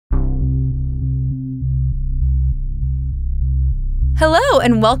Hello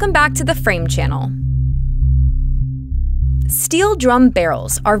and welcome back to the Frame channel. Steel drum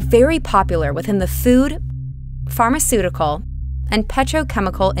barrels are very popular within the food, pharmaceutical, and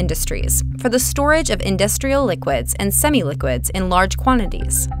petrochemical industries for the storage of industrial liquids and semi-liquids in large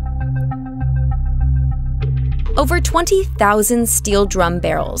quantities. Over 20,000 steel drum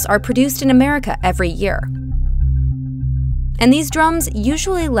barrels are produced in America every year, and these drums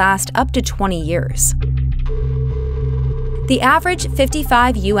usually last up to 20 years. The average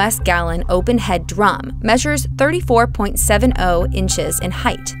 55 US gallon open-head drum measures 34.70 inches in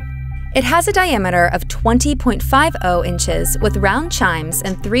height. It has a diameter of 20.50 inches with round chimes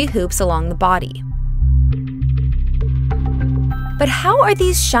and 3 hoops along the body. But how are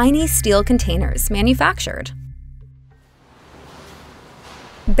these shiny steel containers manufactured?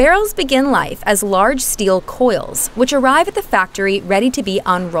 Barrels begin life as large steel coils, which arrive at the factory ready to be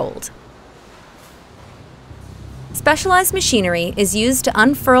unrolled. Specialized machinery is used to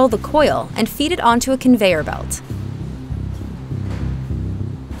unfurl the coil and feed it onto a conveyor belt.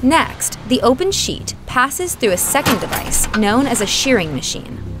 Next, the open sheet passes through a second device known as a shearing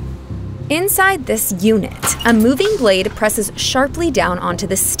machine. Inside this unit, a moving blade presses sharply down onto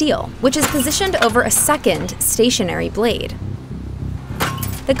the steel, which is positioned over a second stationary blade.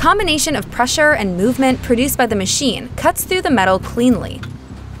 The combination of pressure and movement produced by the machine cuts through the metal cleanly,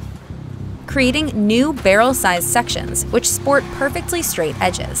 creating new barrel-sized sections which sport perfectly straight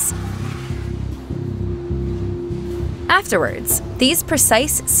edges. Afterwards, these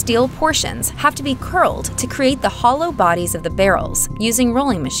precise steel portions have to be curled to create the hollow bodies of the barrels using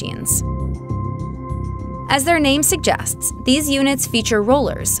rolling machines. As their name suggests, these units feature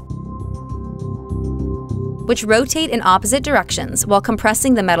rollers, which rotate in opposite directions while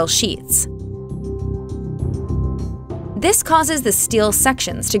compressing the metal sheets. This causes the steel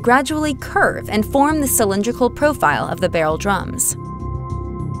sections to gradually curve and form the cylindrical profile of the barrel drums.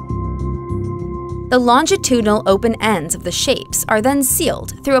 The longitudinal open ends of the shapes are then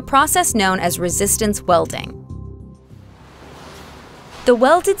sealed through a process known as resistance welding. The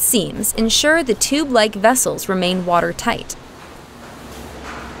welded seams ensure the tube-like vessels remain watertight.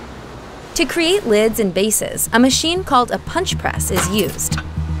 To create lids and bases, a machine called a punch press is used.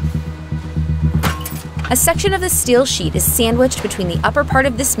 A section of the steel sheet is sandwiched between the upper part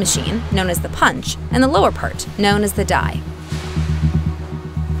of this machine, known as the punch, and the lower part, known as the die.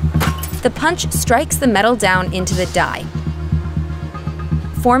 The punch strikes the metal down into the die,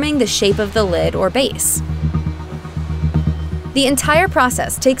 forming the shape of the lid or base. The entire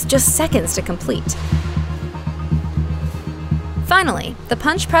process takes just seconds to complete. Finally, the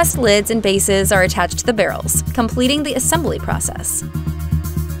punch-pressed lids and bases are attached to the barrels, completing the assembly process.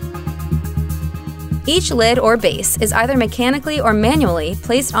 Each lid or base is either mechanically or manually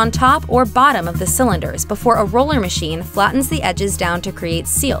placed on top or bottom of the cylinders before a roller machine flattens the edges down to create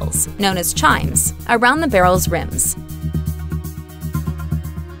seals, known as chimes, around the barrel's rims.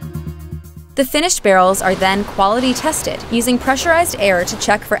 The finished barrels are then quality tested using pressurized air to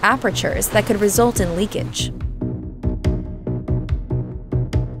check for apertures that could result in leakage.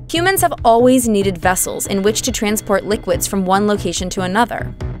 Humans have always needed vessels in which to transport liquids from one location to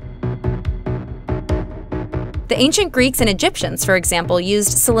another. The ancient Greeks and Egyptians, for example,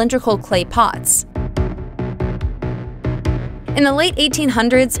 used cylindrical clay pots. In the late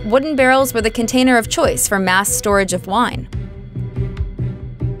 1800s, wooden barrels were the container of choice for mass storage of wine.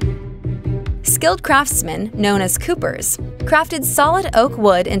 Skilled craftsmen, known as coopers, crafted solid oak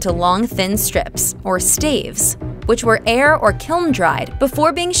wood into long, thin strips, or staves, which were air or kiln-dried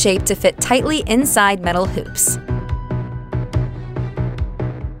before being shaped to fit tightly inside metal hoops.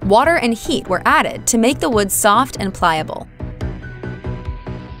 Water and heat were added to make the wood soft and pliable.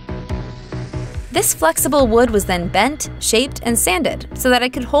 This flexible wood was then bent, shaped, and sanded so that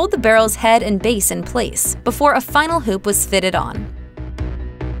it could hold the barrel's head and base in place before a final hoop was fitted on.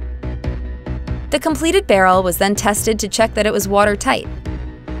 The completed barrel was then tested to check that it was watertight.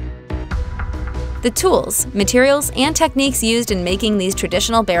 The tools, materials, and techniques used in making these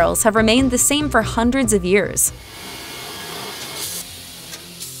traditional barrels have remained the same for hundreds of years.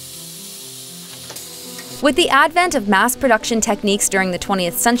 With the advent of mass production techniques during the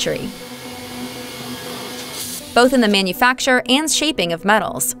 20th century, both in the manufacture and shaping of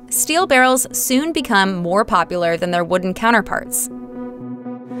metals, steel barrels soon become more popular than their wooden counterparts.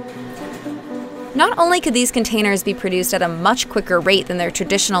 Not only could these containers be produced at a much quicker rate than their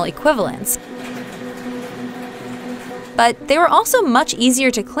traditional equivalents, but they were also much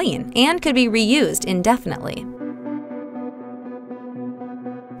easier to clean and could be reused indefinitely.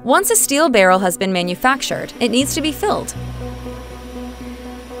 Once a steel barrel has been manufactured, it needs to be filled.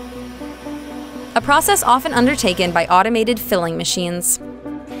 a process often undertaken by automated filling machines.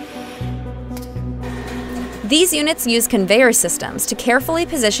 These units use conveyor systems to carefully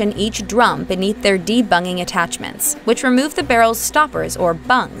position each drum beneath their debunging attachments, which remove the barrel's stoppers or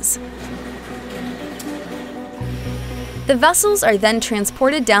bungs. The vessels are then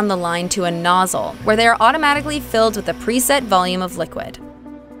transported down the line to a nozzle, where they are automatically filled with a preset volume of liquid.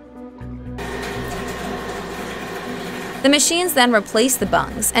 The machines then replace the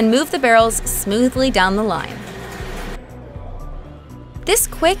bungs and move the barrels smoothly down the line. This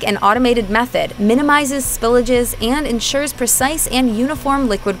quick and automated method minimizes spillages and ensures precise and uniform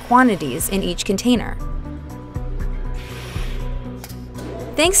liquid quantities in each container.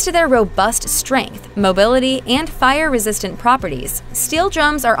 Thanks to their robust strength, mobility, and fire-resistant properties, steel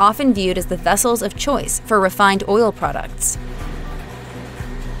drums are often viewed as the vessels of choice for refined oil products.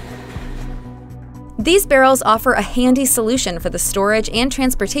 These barrels offer a handy solution for the storage and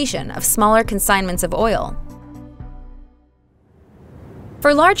transportation of smaller consignments of oil.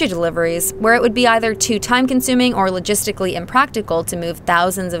 For larger deliveries, where it would be either too time-consuming or logistically impractical to move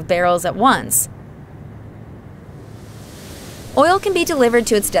thousands of barrels at once, oil can be delivered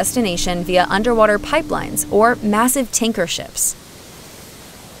to its destination via underwater pipelines or massive tanker ships.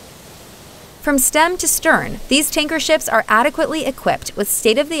 From stem to stern, these tanker ships are adequately equipped with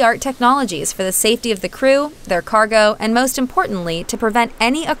state-of-the-art technologies for the safety of the crew, their cargo, and most importantly, to prevent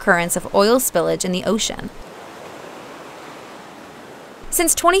any occurrence of oil spillage in the ocean.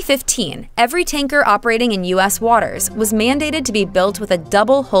 Since 2015, every tanker operating in U.S. waters was mandated to be built with a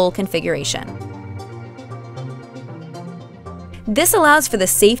double hull configuration. This allows for the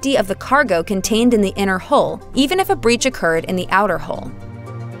safety of the cargo contained in the inner hull, even if a breach occurred in the outer hull.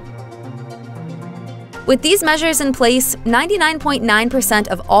 With these measures in place, 99.9%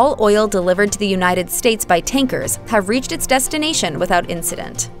 of all oil delivered to the United States by tankers have reached its destination without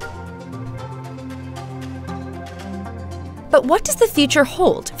incident. But what does the future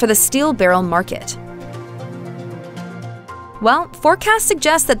hold for the steel barrel market? Well, forecasts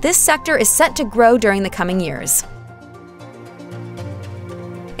suggest that this sector is set to grow during the coming years.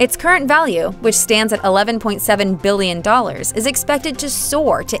 Its current value, which stands at $11.7 billion, is expected to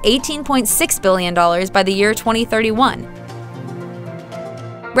soar to $18.6 billion by the year 2031,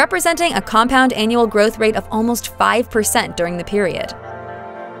 representing a compound annual growth rate of almost 5% during the period.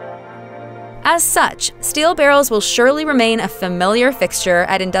 As such, steel barrels will surely remain a familiar fixture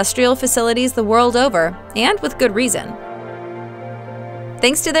at industrial facilities the world over, and with good reason.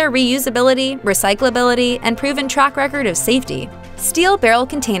 Thanks to their reusability, recyclability, and proven track record of safety, steel barrel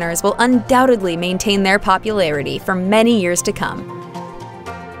containers will undoubtedly maintain their popularity for many years to come.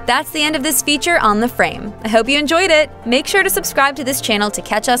 That's the end of this feature on The Frame. I hope you enjoyed it. Make sure to subscribe to this channel to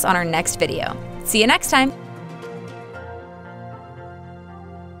catch us on our next video. See you next time!